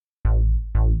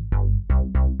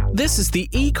This is the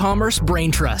E-commerce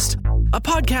Brain Trust, a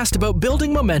podcast about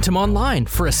building momentum online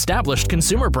for established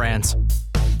consumer brands.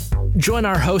 Join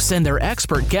our hosts and their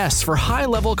expert guests for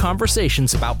high-level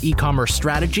conversations about e-commerce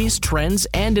strategies, trends,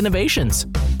 and innovations.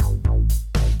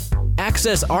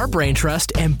 Access our brain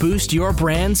trust and boost your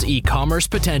brand's e-commerce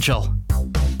potential.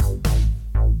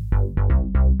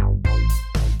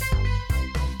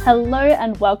 Hello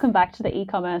and welcome back to the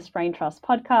E-commerce Brain Trust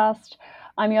podcast.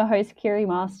 I'm your host, Kiri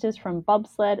Masters from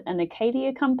Bobsled and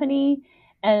Acadia Company.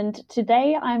 And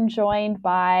today I'm joined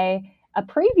by a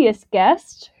previous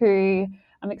guest who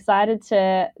I'm excited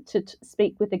to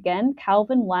speak with again,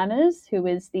 Calvin Lammers, who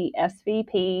is the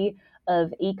SVP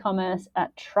of e-commerce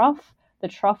at Truff, the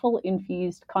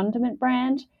truffle-infused condiment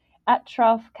brand. At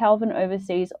Truff, Calvin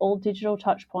oversees all digital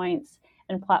touchpoints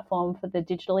and platform for the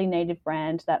digitally native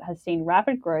brand that has seen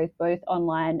rapid growth both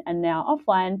online and now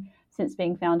offline since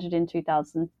being founded in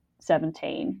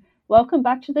 2017. Welcome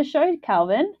back to the show,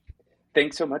 Calvin.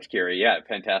 Thanks so much, Kiri. Yeah,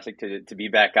 fantastic to be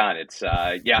back on. It's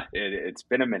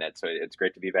been a minute, so it's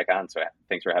great to be back on. So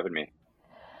thanks for having me.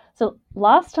 So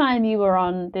last time you were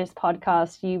on this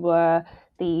podcast, you were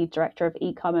the director of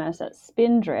e-commerce at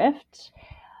Spindrift.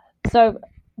 So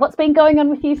what's been going on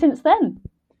with you since then?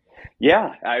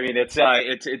 Yeah, I mean it's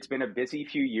been a busy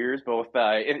few years, both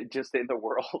just in the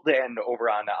world and over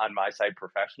on my side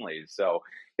professionally. So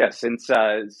yeah, since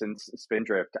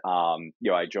Spindrift,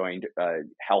 I joined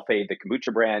Health-Ade, the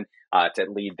kombucha brand, to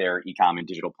lead their e-com and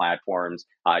digital platforms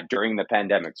during the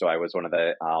pandemic. So I was one of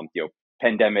the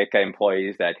pandemic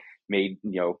employees that made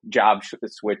job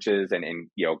switches and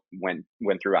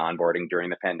went through onboarding during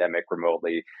the pandemic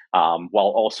remotely, while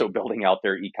also building out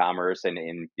their e-commerce and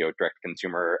direct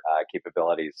consumer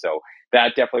capabilities. So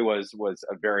that definitely was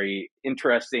a very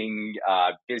interesting,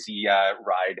 busy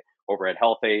ride over at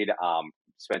Health-Ade.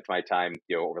 Spent my time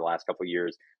over the last couple of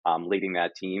years leading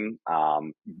that team. A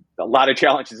lot of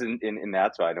challenges in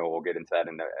that, so I know we'll get into that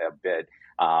in a bit.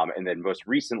 And then most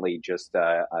recently, just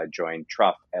joined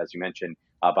Truff, as you mentioned,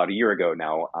 about a year ago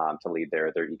now, to lead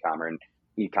their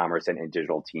e-commerce and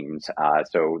digital teams.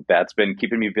 So that's been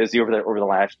keeping me busy over the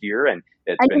last year, and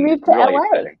it's been moved to really LA.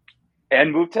 exciting.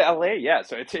 And moved to LA, yeah.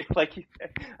 So it's like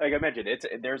I mentioned,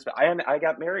 I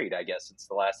got married, I guess it's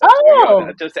the last time. Oh,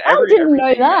 I didn't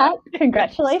know that.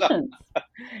 Congratulations. So,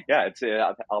 yeah, it's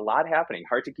a lot happening.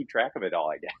 Hard to keep track of it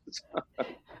all, I guess.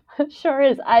 It sure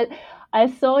is. I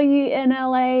saw you in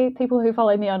LA. People who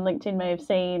follow me on LinkedIn may have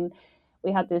seen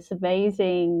we had this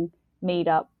amazing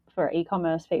meetup for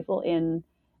e-commerce people in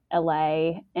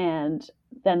LA, and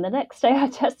then the next day I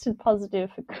tested positive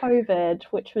for COVID,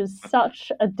 which was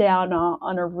such a downer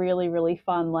on a really, really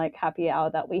fun happy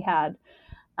hour that we had.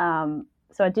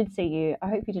 So I did see you. I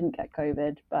hope you didn't get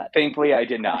COVID, but thankfully I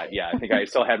did not. Yeah, I think I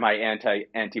still had my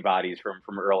antibodies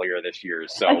from earlier this year.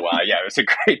 So yeah, it was a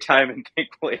great time, and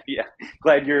thankfully, yeah,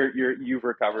 glad you've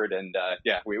recovered, and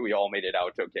we all made it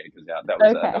out okay, because that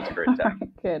was a great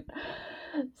time. Good.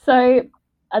 So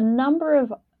a number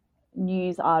of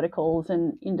news articles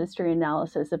and industry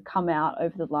analysis have come out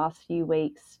over the last few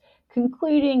weeks,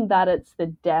 concluding that it's the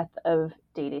death of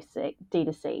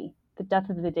D2C, the death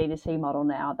of the D2C model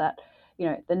now. That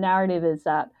the narrative is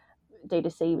that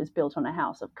D2C was built on a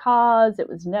house of cards. It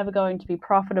was never going to be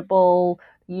profitable.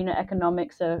 Unit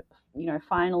economics are,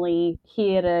 finally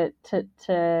here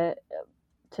to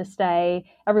stay.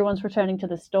 Everyone's returning to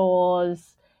the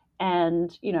stores,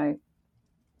 and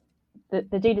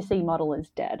the D2C model is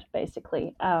dead,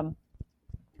 basically. And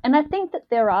I think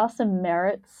that there are some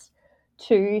merits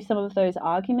to some of those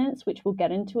arguments, which we'll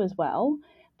get into as well.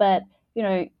 But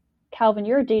Calvin,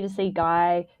 you're a D2C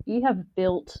guy. You have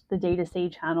built the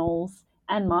D2C channels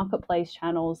and marketplace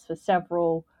channels for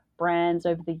several brands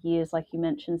over the years, like you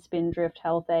mentioned, Spindrift,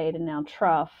 Health-Ade, and now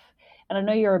Truff. And I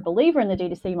know you're a believer in the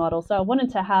D2C model, so I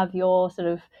wanted to have your sort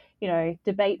of,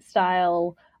 debate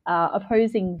style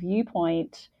opposing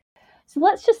viewpoint. So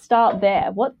let's just start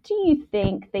there. What do you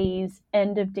think these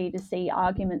end of D2C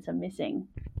arguments are missing?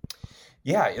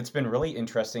 Yeah, it's been really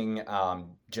interesting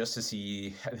just to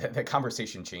see the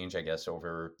conversation change, I guess,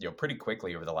 over pretty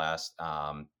quickly over the last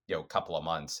couple of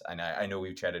months. And I know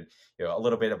we've chatted a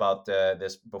little bit about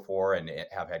this before, and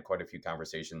have had quite a few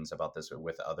conversations about this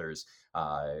with others.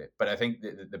 But I think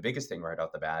the biggest thing right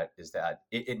off the bat is that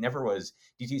it never was,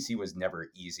 DTC was never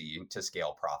easy to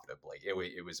scale profitably.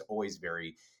 It was always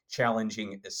very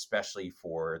challenging, especially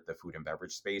for the food and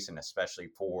beverage space, and especially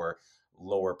for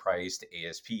lower priced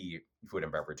ASP food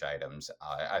and beverage items.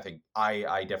 I think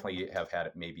I definitely have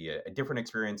had maybe a different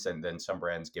experience than some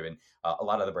brands, given a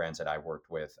lot of the brands that I've worked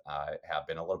with have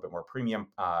been a little bit more premium,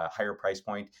 higher price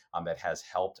point, that has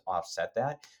helped offset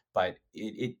that. But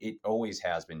it always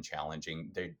has been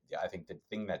challenging. I think the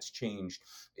thing that's changed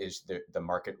is the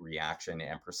market reaction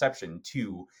and perception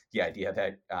to the idea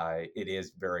that it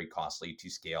is very costly to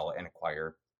scale and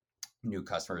acquire new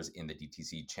customers in the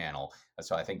DTC channel.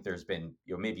 So I think there's been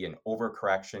maybe an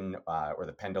overcorrection, or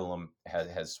the pendulum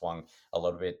has swung a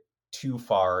little bit too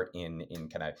far in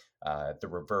kind of the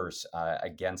reverse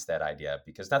against that idea,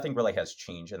 because nothing really has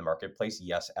changed in the marketplace.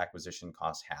 Yes, acquisition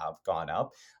costs have gone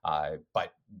up,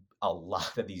 but a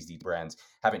lot of these brands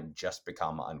haven't just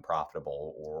become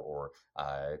unprofitable, or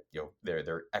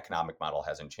their economic model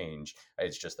hasn't changed.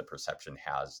 It's just the perception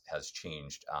has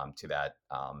changed to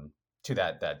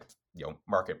that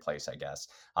marketplace, I guess.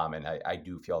 And I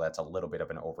do feel that's a little bit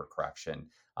of an overcorrection.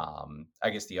 I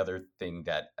guess the other thing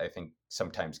that I think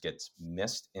sometimes gets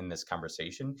missed in this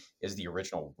conversation is the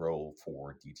original role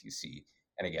for DTC.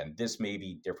 And again, this may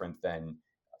be different than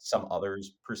some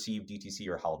others perceive DTC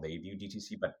or how they view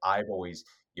DTC, but I've always,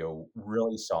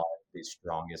 really saw the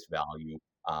strongest value,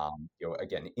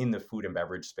 again, in the food and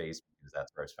beverage space, because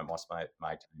that's where I spent most of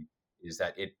my time, is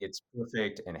that it's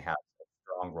perfect and has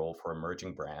strong role for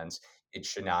emerging brands. It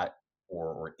should not,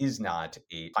 or is not,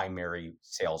 a primary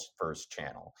sales first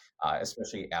channel,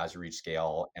 especially as you reach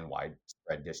scale and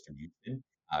widespread distribution.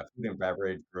 Food and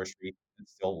beverage, grocery, it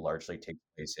still largely takes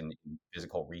place in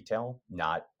physical retail,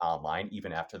 not online.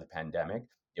 Even after the pandemic,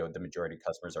 the majority of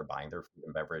customers are buying their food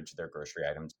and beverage, their grocery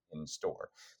items in store.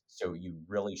 So you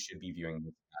really should be viewing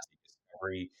this as a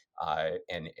discovery,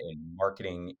 and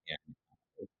marketing, and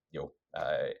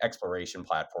exploration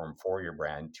platform for your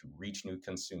brand to reach new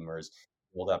consumers,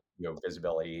 build up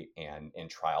visibility and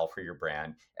trial for your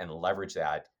brand, and leverage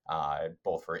that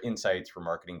both for insights, for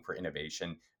marketing, for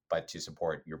innovation, but to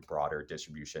support your broader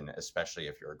distribution, especially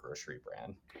if you're a grocery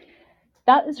brand.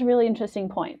 That is a really interesting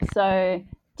point. So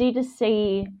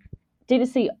D2C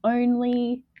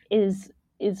only is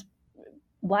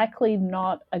likely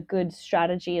not a good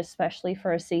strategy, especially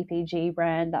for a CPG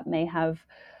brand that may have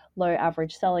low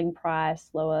average selling price,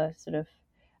 lower sort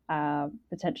of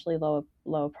potentially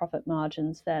lower profit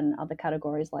margins than other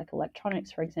categories like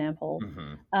electronics, for example.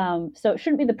 Mm-hmm. So it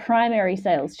shouldn't be the primary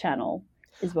sales channel,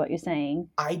 is what you're saying.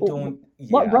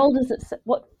 What role does it?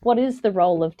 What is the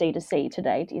role of D2C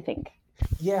today, do you think?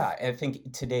 Yeah, I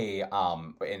think today,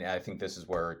 and I think this is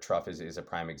where Truff is a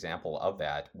prime example of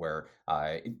that, where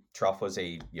Truff was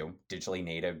a digitally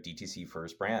native DTC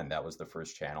first brand. That was the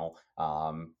first channel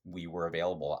we were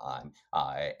available on,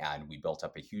 and we built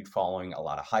up a huge following, a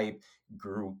lot of hype,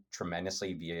 grew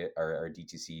tremendously via our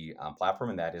DTC platform,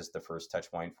 and that is the first touch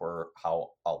point for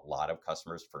how a lot of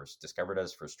customers first discovered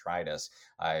us, first tried us.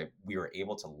 We were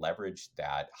able to leverage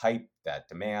that hype, that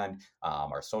demand,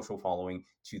 our social following,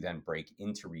 to then break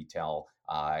into retail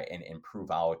and improve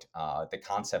out the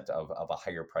concept of a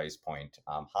higher price point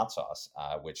hot sauce,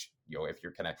 which if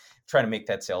you're kind of trying to make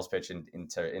that sales pitch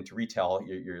into retail,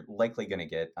 you're likely going to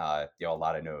get a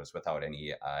lot of no's without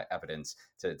any evidence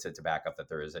to back up that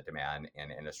there is a demand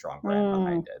and a strong brand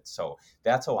behind it. So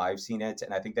that's how I've seen it,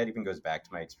 and I think that even goes back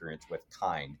to my experience with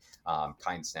Kind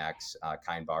Snacks,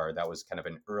 Kind Bar. That was kind of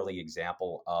an early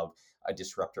example of a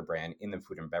disruptor brand in the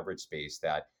food and beverage space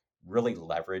that really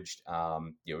leveraged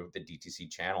the DTC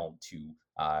channel to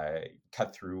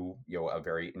cut through a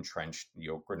very entrenched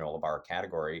granola bar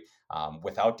category.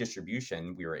 Without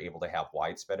distribution, we were able to have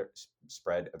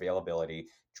widespread availability,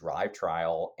 drive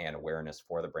trial and awareness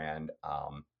for the brand.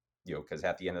 Because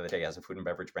at the end of the day, as a food and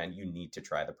beverage brand, you need to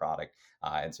try the product,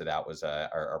 and so that was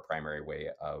our primary way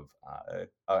of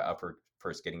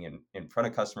first getting in front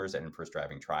of customers and first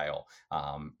driving trial.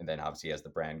 And then obviously as the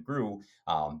brand grew,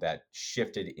 that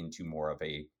shifted into more of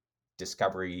a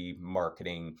discovery,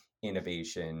 marketing,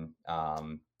 innovation,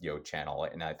 channel.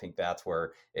 And I think that's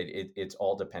where it's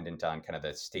all dependent on kind of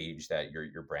the stage that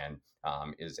your brand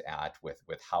is at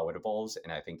with how it evolves.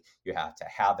 And I think you have to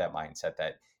have that mindset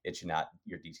that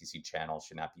your DTC channel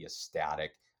should not be a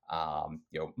static,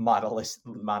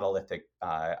 monolithic,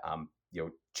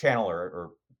 channel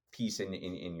or piece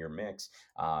in your mix,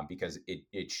 because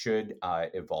it should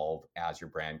evolve as your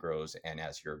brand grows and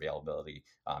as your availability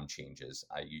changes.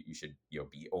 You should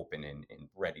be open and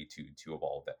ready to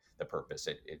evolve the purpose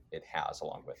it has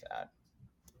along with that.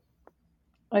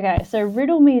 Okay, so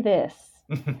riddle me this.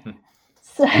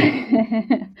 So,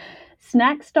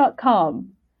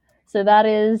 snacks.com. So that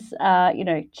is,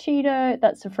 Cheeto,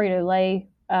 that's a Frito-Lay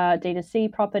D2C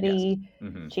Yes. property,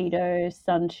 Hmm. Cheetos,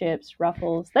 Sun Chips,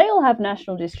 Ruffles. They all have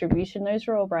national distribution. Those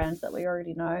are all brands that we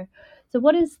already know. So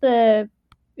what is the,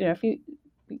 if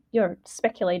you're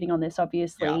speculating on this, Yeah.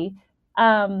 obviously,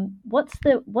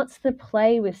 what's the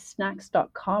play with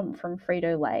snacks.com from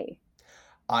Frito-Lay?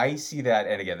 I see that,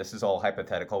 and again, this is all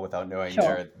hypothetical without knowing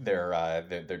Sure.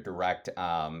 their direct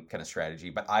kind of strategy.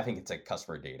 But I think it's a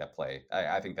customer data play.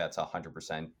 I think that's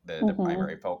 100% the Mm-hmm.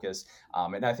 primary focus,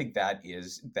 and I think that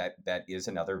is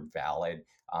another valid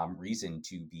reason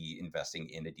to be investing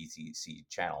in a DCC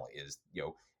channel is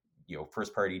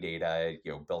first party data,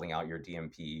 building out your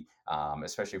DMP,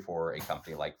 especially for a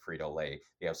company like Frito Lay.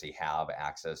 They obviously have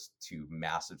access to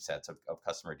massive sets of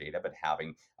customer data, but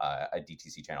having a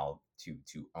DTC channel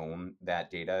to own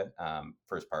that data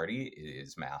first party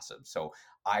is massive. So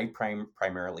I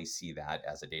primarily see that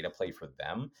as a data play for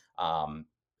them.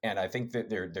 And I think that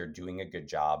they're doing a good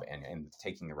job and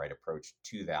taking the right approach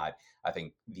to that. I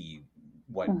think the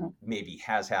what Mm-hmm. maybe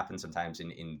has happened sometimes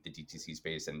in the DTC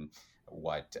space, and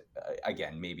what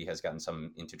again maybe has gotten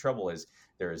some into trouble, is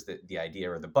there's the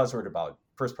idea or the buzzword about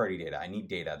first party data. I need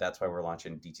data, that's why we're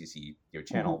launching DTC Mm-hmm.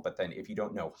 channel. But then if you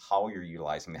don't know how you're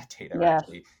utilizing that data or Yes.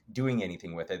 actually doing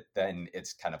anything with it, then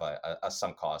it's kind of a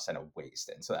sunk cost and a waste.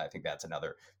 And so I think that's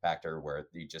another factor where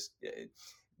you just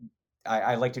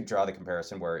I like to draw the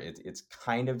comparison where it's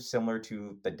kind of similar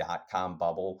to the .com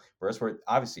bubble, whereas where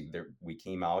obviously we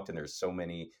came out and there's so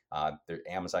many.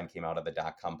 Amazon came out of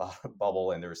the .com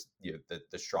bubble, and there's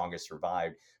the strongest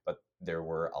survived, but there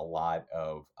were a lot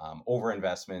of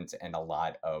overinvestment and a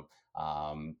lot of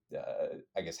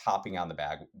I guess hopping on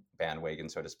the bandwagon,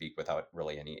 so to speak, without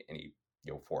really any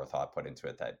forethought put into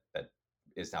it that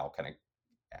is now kind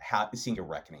of seeing a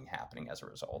reckoning happening as a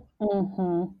result.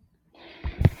 Mm-hmm.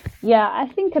 Yeah, I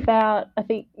think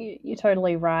you're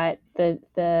totally right.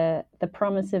 The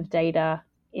promise of data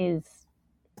is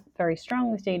very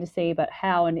strong with D2C, but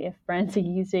how and if brands are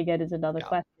using it is another Yeah,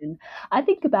 question. I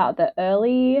think about the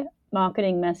early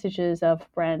marketing messages of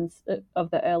brands,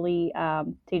 of the early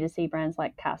D2C brands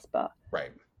like Casper,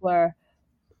 right. where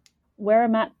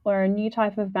we're a new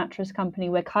type of mattress company.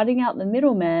 We're cutting out the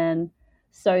middleman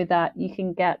so that you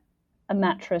can get a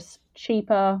mattress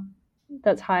cheaper,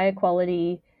 that's higher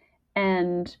quality.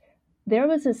 And there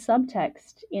was a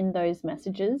subtext in those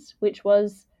messages, which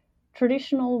was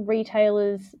traditional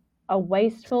retailers are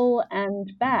wasteful and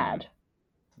Hmm. bad.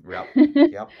 Yep.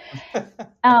 Yep.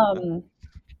 um,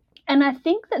 and I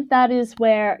think that is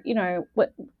where,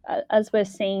 as we're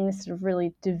seeing sort of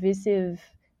really divisive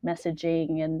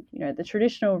messaging, and the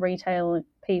traditional retail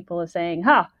people are saying,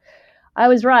 "Ha, I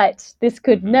was right. This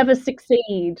could Hmm. never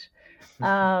succeed."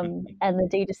 And the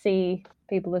D2C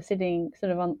people are sitting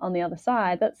sort of on the other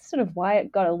side. That's sort of why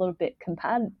it got a little bit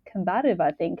combative,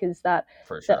 I think, is that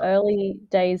For the sure. early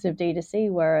days of D2C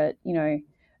where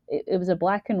it was a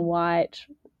black and white,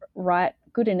 right,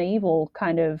 good and evil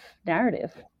kind of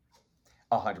narrative.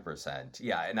 100%.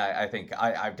 Yeah, and I think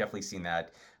I've definitely seen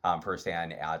that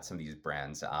firsthand at some of these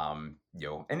brands.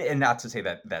 And not to say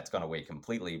that that's gone away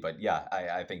completely, but yeah,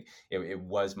 I think it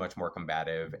was much more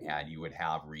combative, and you would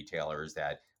have retailers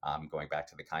that, going back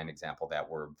to the kind example, that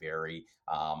were very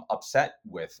upset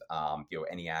with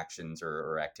any actions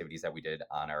or activities that we did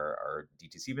on our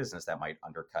DTC business that might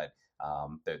undercut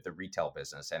the retail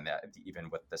business, and that even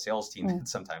with the sales team Mm, that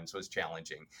sometimes was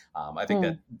challenging. I think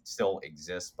that mm. still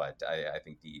exists, but I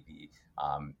think the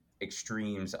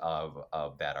extremes of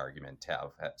that argument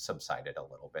have subsided a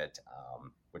little bit,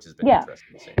 which has been Yeah,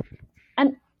 interesting to see.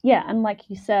 and yeah, and like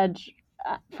you said,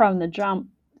 from the jump,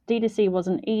 D2C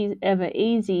wasn't ever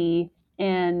easy,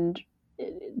 and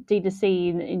D2C,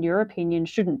 in your opinion,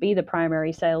 shouldn't be the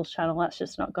primary sales channel. That's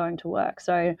just not going to work.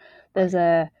 So there's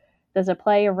Right. a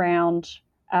play around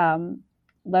um,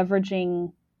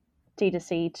 leveraging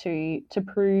D2C to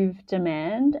prove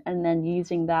demand, and then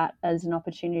using that as an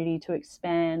opportunity to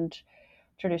expand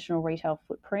traditional retail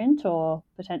footprint or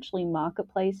potentially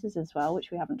marketplaces as well,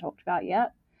 which we haven't talked about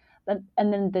yet.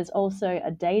 And then there's also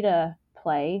a data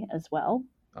play as well.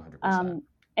 100%. Um,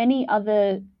 any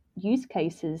other use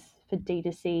cases for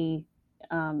D2C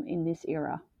in this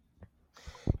era?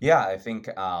 Yeah, I think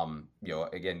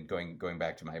again, going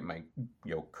back to my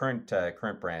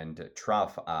current brand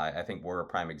Truff, I think we're a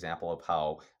prime example of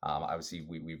how obviously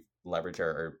we've leveraged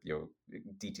our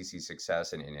DTC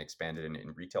success and expanded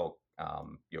in retail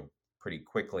pretty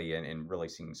quickly, and really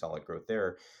seeing solid growth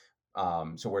there.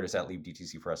 So where does that leave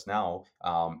DTC for us now?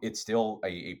 It's still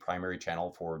a primary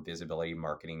channel for visibility,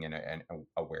 marketing, and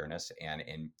awareness, and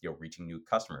reaching new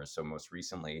customers. So most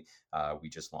recently, we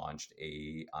just launched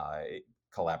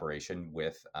collaboration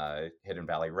with Hidden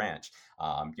Valley Ranch.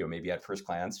 Maybe at first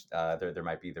glance, there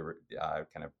might be the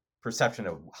kind of perception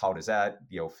of how does that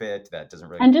fit. That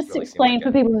doesn't And just really seem like explain for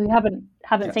it. people who haven't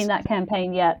seen Yes. that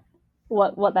campaign yet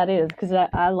what that is, because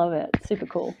I love it. It's super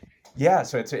cool. Yeah,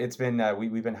 so it's been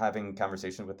we've been having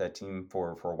conversations with that team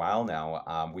for a while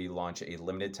now. We launch a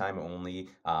limited time only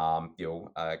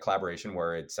collaboration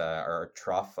where it's our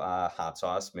truff hot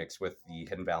sauce mixed with the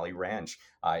Hidden Valley Ranch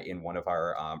in one of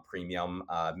our premium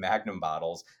Magnum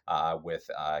bottles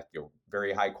with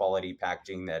very high quality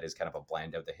packaging that is kind of a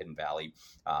blend of the Hidden Valley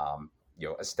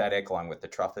aesthetic along with the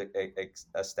truff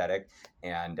aesthetic.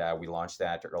 And we launched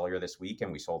that earlier this week,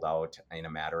 and we sold out in a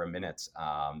matter of minutes.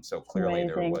 So clearly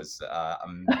there Amazing. was a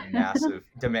massive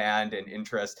demand and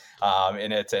interest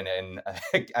in it. And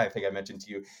I think I mentioned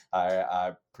to you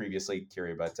previously,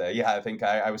 Kiri, but I think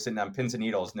I was sitting on pins and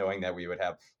needles knowing that we would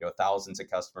have thousands of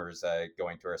customers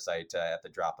going to our site at the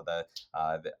drop of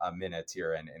a minute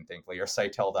here. And thankfully our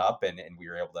site held up and we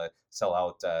were able to sell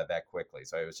out that quickly.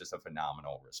 So it was just a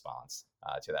phenomenal response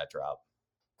to that drop.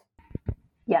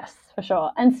 Yes, for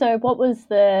sure. And so what was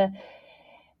the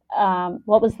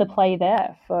play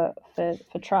there for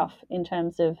Truff in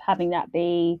terms of having that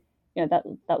be, that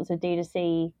was a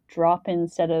D2C drop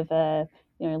instead of a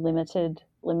limited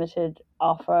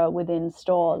offer within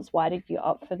stores? Why did you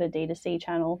opt for the D2C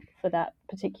channel for that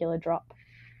particular drop?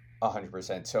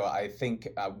 100%. So I think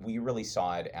we really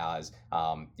saw it as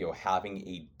having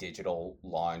a digital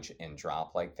launch and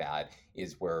drop like that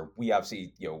is where we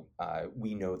obviously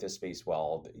we know this space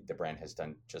well. The brand has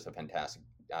done just a fantastic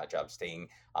job staying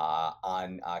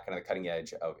on kind of the cutting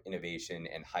edge of innovation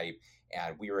and hype,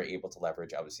 and we were able to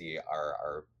leverage obviously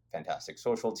our fantastic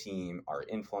social team, our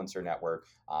influencer network,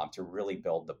 to really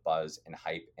build the buzz and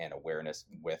hype and awareness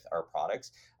with our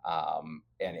products,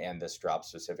 and this drop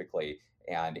specifically.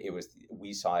 And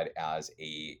we saw it as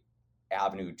a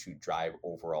avenue to drive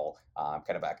overall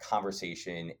kind of a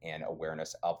conversation and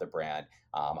awareness of the brand,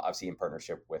 obviously in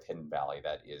partnership with Hidden Valley,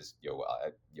 that is one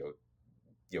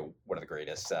of the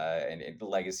greatest and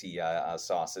legacy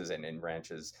sauces and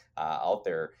ranches out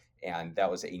there. And that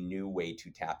was a new way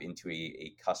to tap into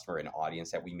a customer and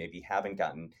audience that we maybe haven't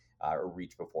gotten or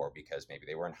reached before, because maybe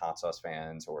they weren't hot sauce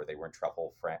fans or they weren't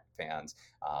truffle fans.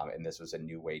 And this was a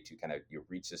new way to kind of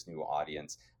reach this new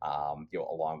audience,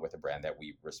 along with a brand that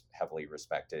we heavily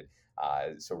respected.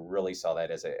 So really saw that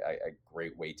as a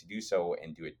great way to do so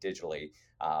and do it digitally.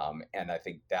 And I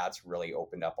think that's really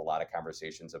opened up a lot of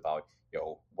conversations about,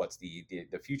 what's the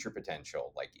future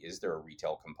potential? Like, is there a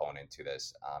retail component to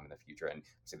this in the future? And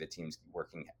so the team's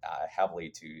working heavily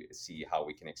to see how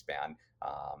we can expand,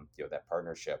 that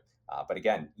partnership. But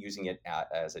again, using it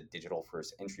as a digital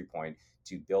first entry point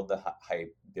to build the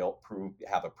hype,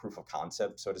 have a proof of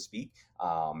concept, so to speak,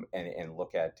 and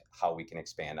look at how we can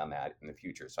expand on that in the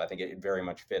future. So I think it very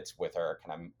much fits with our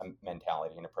kind of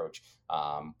mentality and approach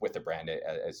with the brand,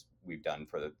 as we've done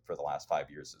for the last 5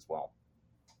 years as well.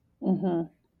 Mm-hmm.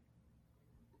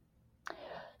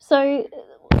 So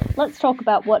let's talk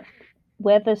about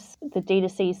where the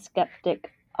D2C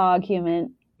skeptic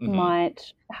argument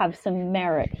might have some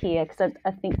merit here, because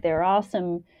I think there are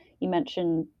some. You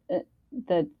mentioned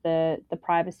the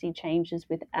privacy changes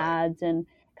with ads and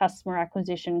customer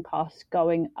acquisition costs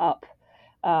going up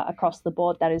across the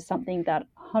board. That is something that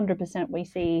 100% we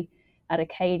see at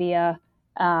Acadia.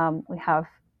 We have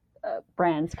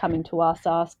brands coming to us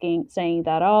saying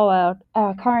that, our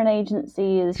current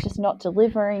agency is just not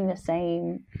delivering the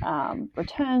same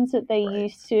returns that they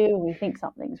used to, and we think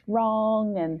something's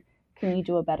wrong, and can you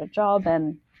do a better job?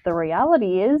 And the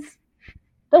reality is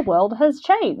the world has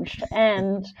changed,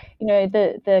 and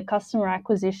the customer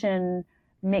acquisition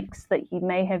mix that you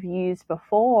may have used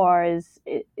before is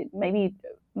maybe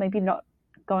not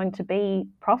going to be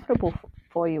profitable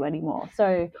for you anymore.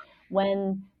 So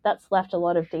when that's left a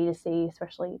lot of D2C,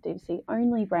 especially D2C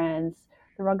only brands,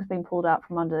 the rug's been pulled out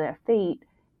from under their feet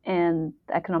and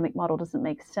the economic model doesn't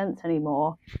make sense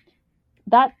anymore.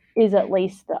 That is at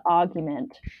least the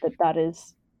argument that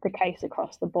is the case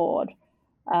across the board.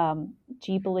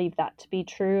 Do you believe that to be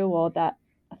true, or that,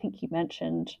 I think you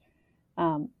mentioned,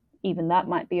 even that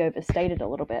might be overstated a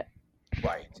little bit?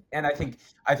 Right, and I think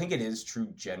it is true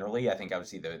generally. I think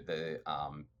obviously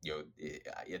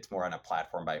it's more on a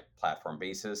platform by platform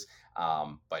basis,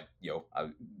 but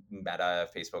Meta,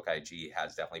 Facebook, IG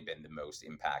has definitely been the most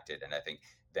impacted, and I think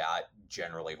that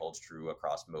generally holds true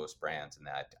across most brands. And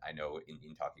that I know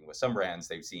in talking with some brands,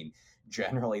 they've seen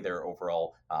generally their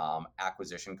overall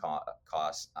acquisition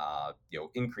costs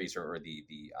increase, or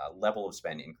the level of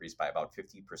spend increase by about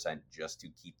 50% just to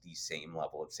keep the same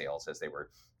level of sales as they were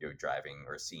driving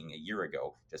or seeing a year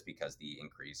ago, just because the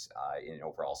increase in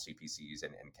overall CPCs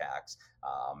and CACs,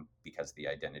 because the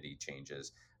identity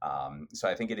changes. So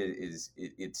I think it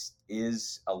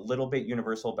is a little bit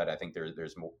universal, but I think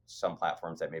there's some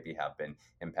platforms that maybe have been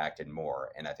impacted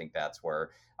more, and I think that's where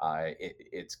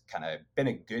it's kind of been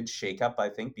a good shakeup. I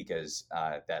think because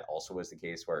that also was the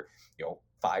case where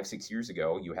 5-6 years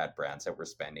ago you had brands that were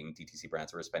spending DTC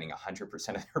brands that were spending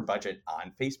 100% of their budget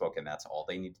on Facebook, and that's all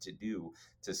they needed to do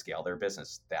to scale their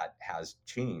business. That has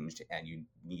changed, and you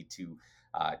need to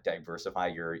diversify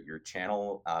your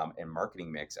channel and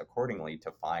marketing mix accordingly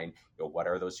to find what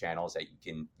are those channels that you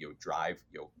can drive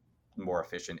more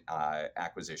efficient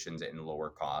acquisitions and lower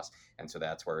costs. And so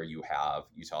that's where you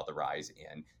saw the rise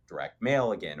in direct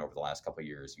mail again over the last couple of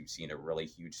years. You've seen a really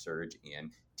huge surge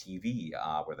in TV,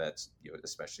 where that's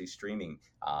especially streaming.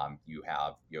 You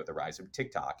have the rise of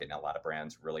TikTok, and a lot of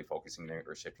brands really focusing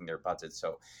or shifting their budgets.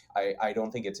 So I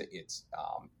don't think it's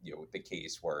the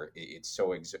case where it's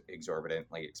so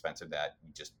exorbitantly expensive that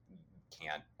you just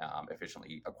can't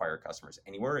efficiently acquire customers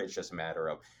anywhere. It's just a matter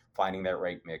of finding that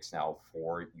right mix now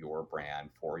for your brand,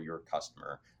 for your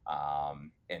customer,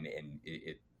 and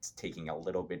it's taking a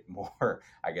little bit more,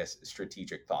 I guess,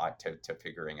 strategic thought to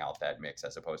figuring out that mix,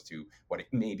 as opposed to what it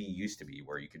maybe used to be,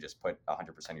 where you could just put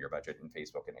 100% of your budget in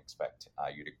Facebook and expect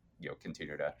you to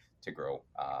continue to grow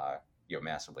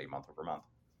massively month over month.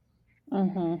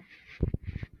 Mm-hmm.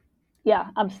 Yeah,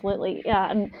 absolutely.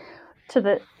 Yeah, and to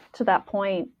that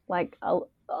point, like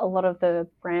a lot of the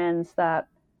brands that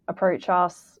approach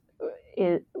us,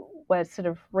 we're sort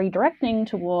of redirecting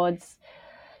towards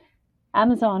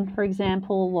Amazon, for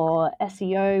example, or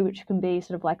SEO, which can be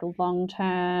sort of like a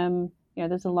long-term,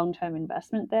 there's a long-term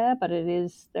investment there, but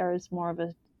there is more of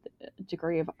a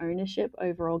degree of ownership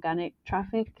over organic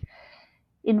traffic,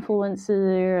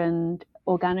 influencer and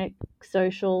organic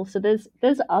social. So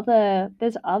there's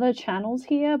other channels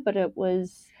here, but it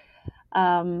was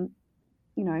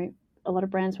a lot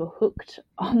of brands were hooked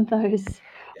on those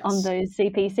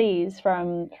CPCs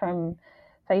from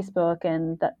Facebook,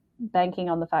 and that banking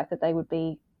on the fact that they would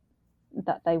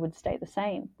stay the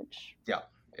same, which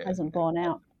hasn't borne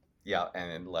out. Yeah,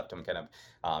 and left them kind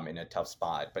of in a tough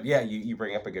spot. But yeah, you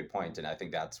bring up a good point, and I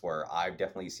think that's where I've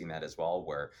definitely seen that as well,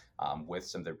 where with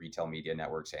some of the retail media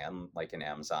networks and like in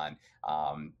Amazon,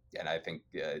 and I think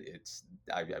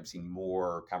I've seen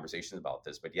more conversations about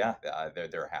this. But yeah,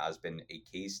 there has been a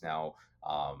case now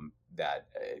that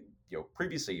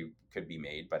previously could be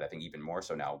made, but I think even more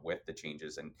so now with the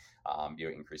changes and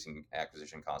increasing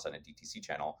acquisition costs on a DTC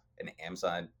channel, an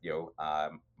Amazon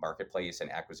marketplace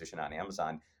and acquisition on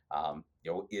Amazon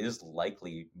is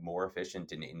likely more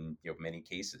efficient in many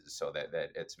cases, so that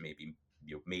it's maybe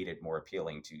made it more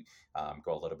appealing to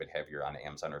go a little bit heavier on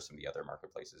Amazon or some of the other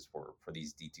marketplaces for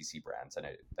these DTC brands than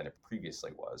it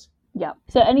previously was. Yeah.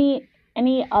 So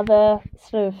any other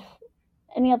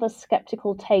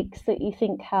skeptical takes that you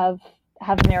think have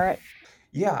merit?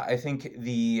 Yeah, I think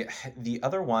the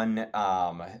other one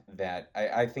that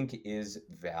I think is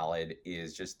valid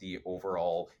is just the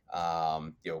overall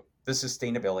the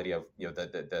sustainability of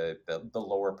the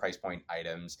lower price point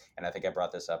items. And I think I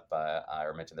brought this up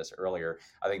or mentioned this earlier.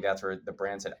 I think that's where the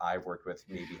brands that I've worked with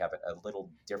maybe have a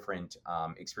little different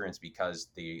experience, because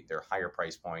they're higher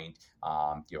price point,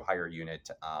 higher unit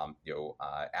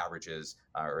averages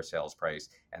or sales price,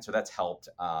 and so that's helped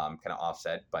kind of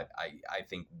offset. But I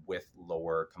think with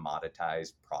lower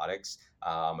commoditized products,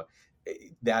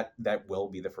 that will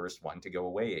be the first one to go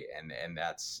away, and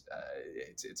that's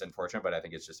it's unfortunate, but I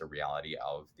think it's just a reality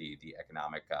of the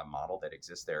economic model that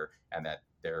exists there, and that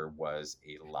there was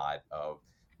a lot of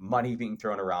money being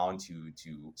thrown around to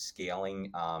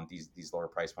scaling these lower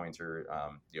price points or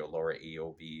lower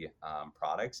AOV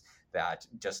products that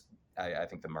just I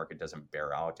think the market doesn't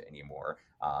bear out anymore.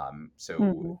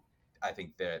 I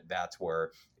think that's where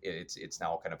it's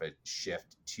now kind of a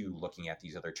shift to looking at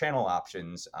these other channel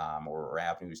options or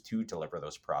avenues to deliver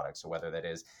those products. So whether that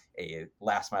is a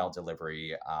last mile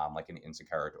delivery like an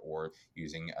Instacart, or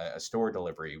using a store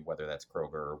delivery, whether that's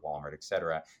Kroger or Walmart, et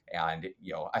cetera. And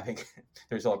I think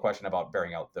there's still a question about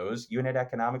bearing out those unit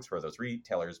economics for those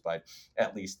retailers, but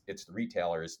at least it's the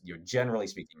retailers, generally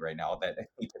speaking, right now, that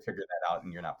need to figure that out,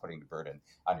 and you're not putting the burden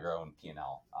on your own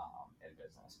P&L in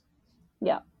business.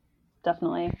 Yeah.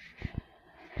 Definitely.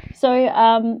 So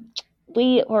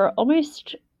we're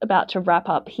almost about to wrap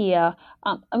up here.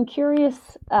 I'm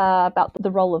curious about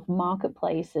the role of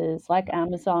marketplaces like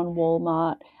Amazon,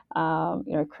 Walmart.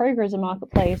 Kroger is a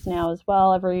marketplace now as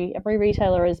well. Every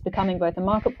retailer is becoming both a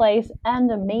marketplace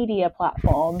and a media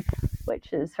platform,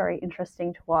 which is very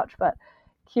interesting to watch. But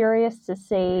curious to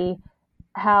see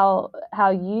how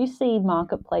you see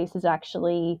marketplaces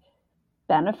actually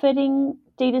benefiting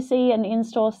D2C and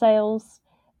in-store sales.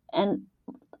 And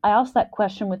I asked that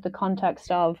question with the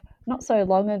context of not so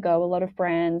long ago, a lot of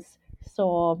brands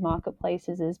saw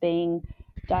marketplaces as being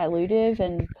dilutive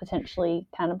and potentially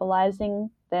cannibalizing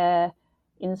their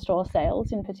in-store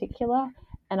sales in particular.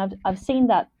 And I've seen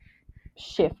that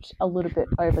shift a little bit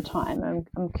over time.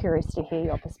 I'm curious to hear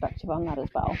your perspective on that as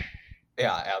well.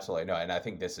 Yeah, absolutely. No, and I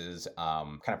think this is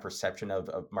kind of perception of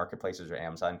marketplaces or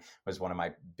Amazon was one of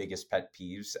my biggest pet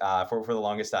peeves for the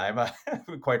longest time,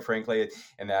 quite frankly.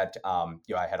 And that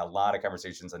I had a lot of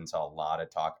conversations and saw a lot of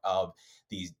talk of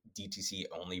these DTC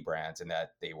only brands, and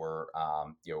that they were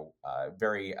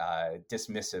very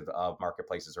dismissive of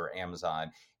marketplaces or Amazon.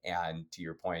 And to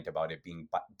your point about it being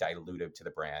dilutive to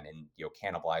the brand and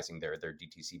cannibalizing their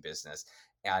DTC business,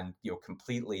 and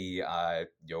completely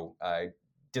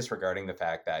disregarding the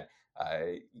fact that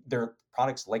their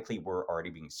products likely were already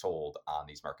being sold on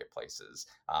these marketplaces.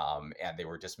 And they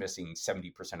were dismissing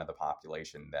 70% of the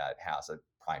population that has a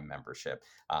Prime membership.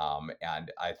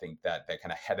 And I think that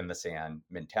kind of head in the sand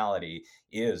mentality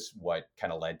is what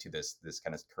kind of led to this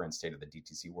kind of current state of the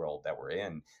DTC world that we're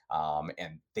in.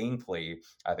 And thankfully,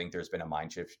 I think there's been a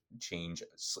mind shift change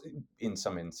in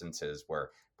some instances where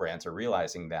brands are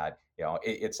realizing that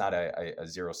it's not a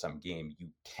zero-sum game. You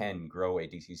can grow a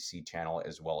DTC channel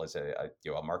as well as a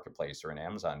marketplace or an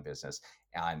Amazon business,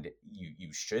 and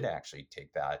you should actually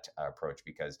take that approach,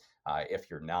 because if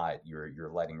you're not,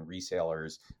 you're letting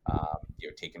resellers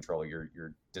take control of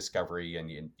your discovery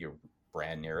and your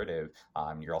brand narrative.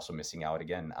 You're also missing out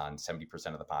again on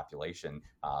 70% of the population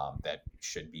that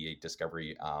should be a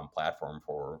discovery platform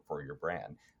for your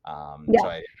brand.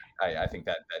 So I think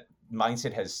that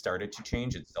mindset has started to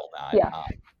change. It's still not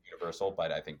universal,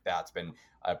 but I think that's been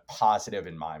a positive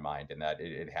in my mind, in that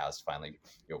it has finally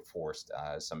forced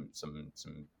some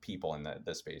people in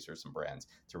the space or some brands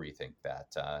to rethink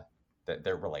that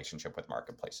their relationship with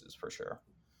marketplaces, for sure.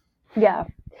 Yeah,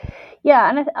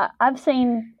 and I've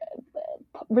seen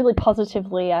really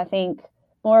positively, I think,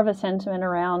 more of a sentiment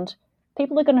around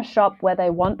people are going to shop where they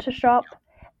want to shop,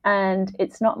 and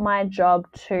it's not my job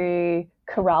to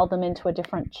corral them into a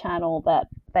different channel that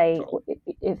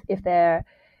if they're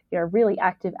really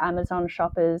active Amazon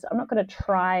shoppers, I'm not going to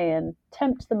try and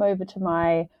tempt them over to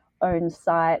my own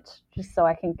site just so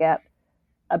I can get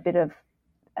a bit of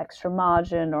extra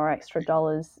margin or extra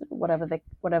dollars, whatever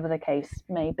the case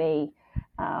may be.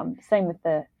 Same with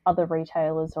the other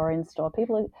retailers or in-store.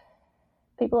 People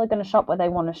are going to shop where they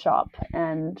want to shop,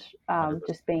 and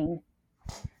just being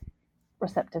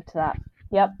receptive to that.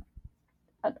 Yep.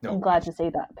 I'm glad to see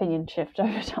that opinion shift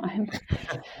over time.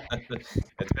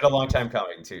 It's been a long time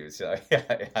coming too, so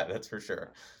yeah, that's for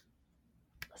sure.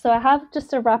 So I have, just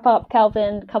to wrap up,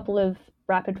 Calvin, a couple of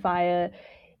rapid fire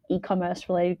e-commerce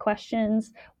related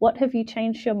questions. What have you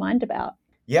changed your mind about?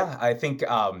 Yeah, I think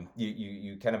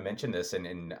you kind of mentioned this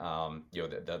in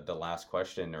the last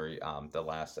question, or the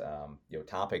last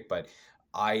topic, but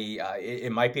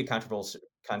it might be a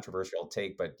controversial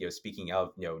take, but speaking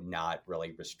of not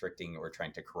really restricting or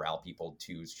trying to corral people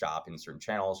to shop in certain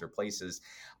channels or places,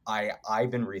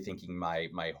 I've been rethinking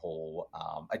my whole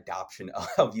adoption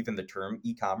of even the term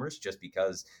e-commerce, just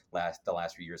because the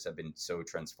last few years have been so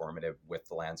transformative with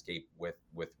the landscape, with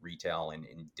retail and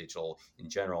digital in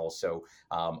general. So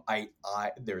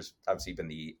there's obviously been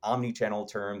the omni-channel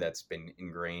term that's been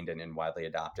ingrained and widely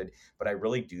adopted, but I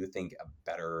really do think a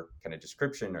better kind of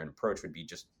description or an approach would be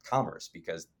just commerce,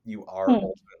 because you are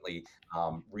ultimately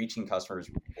reaching customers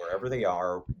wherever they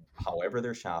are, however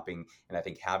they're shopping. And I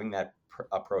think having that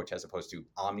approach, as opposed to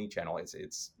omni-channel,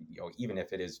 it's even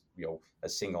if it is a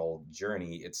single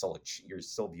journey, it's still you're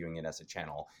still viewing it as a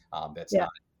channel.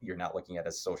 You're not looking at it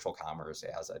as social commerce,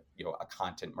 as a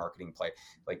content marketing play.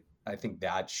 Like, I think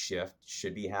that shift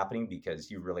should be happening,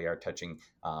 because you really are touching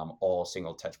all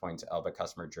single touch points of a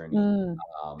customer journey.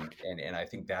 And I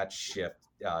think that shift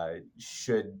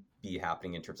should be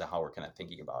happening in terms of how we're kind of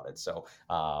thinking about it. So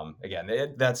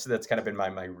again, that's kind of been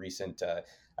my recent,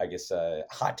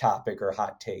 hot topic or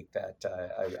hot take that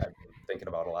I've been thinking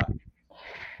about a lot.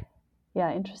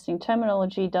 Yeah, interesting.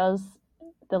 Terminology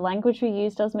the language we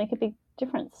use does make a big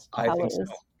difference to how it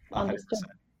is understood.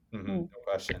 No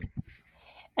question.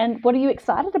 And what are you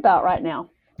excited about right now?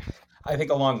 I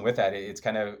think along with that, it's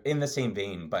kind of in the same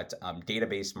vein, but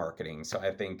database marketing. So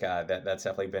I think that's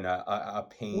definitely been a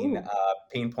Ooh.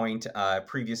 pain point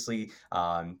previously.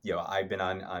 I've been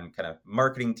on kind of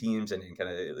marketing teams and kind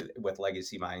of with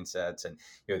legacy mindsets, and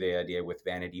the idea with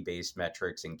vanity based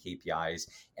metrics and KPIs.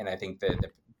 And I think that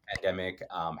the pandemic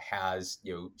has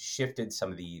shifted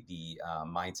some of the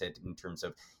mindset in terms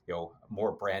of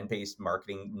more brand based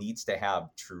marketing needs to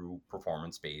have true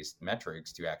performance based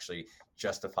metrics to actually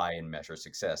justify and measure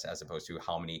success, as opposed to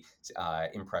how many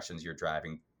impressions you're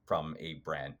driving from a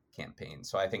brand campaign.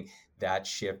 So I think that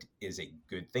shift is a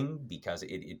good thing, because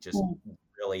it just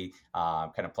really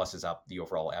kind of pluses up the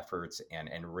overall efforts and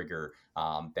rigor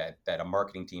that a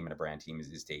marketing team and a brand team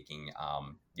is taking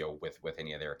with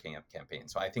any of their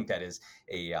campaigns. So I think that is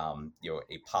a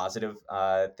a positive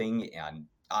thing. And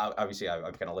obviously,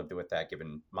 I've kind of lived with that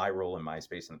given my role in my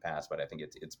space in the past, but I think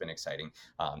it's been exciting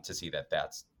to see that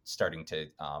that's starting to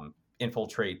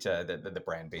infiltrate the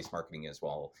brand-based marketing as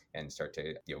well, and start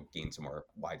to gain some more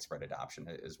widespread adoption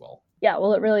as well. Yeah,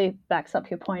 well, it really backs up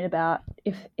your point about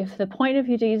if the point of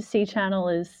your D2C channel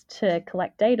is to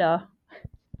collect data,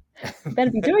 you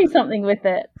better be doing something with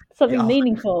it, something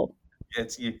meaningful.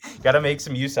 You got to make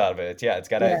some use out of it. Yeah, it's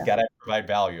got Yeah. to provide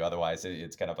value. Otherwise,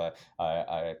 it's kind of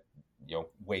a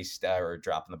waste or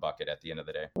drop in the bucket at the end of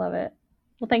the day. Love it.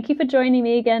 Well, thank you for joining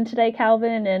me again today,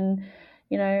 Calvin, and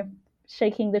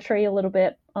shaking the tree a little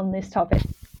bit on this topic.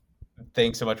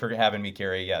 Thanks so much for having me,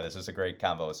 Carrie. Yeah, this is a great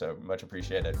combo, so much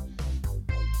appreciated.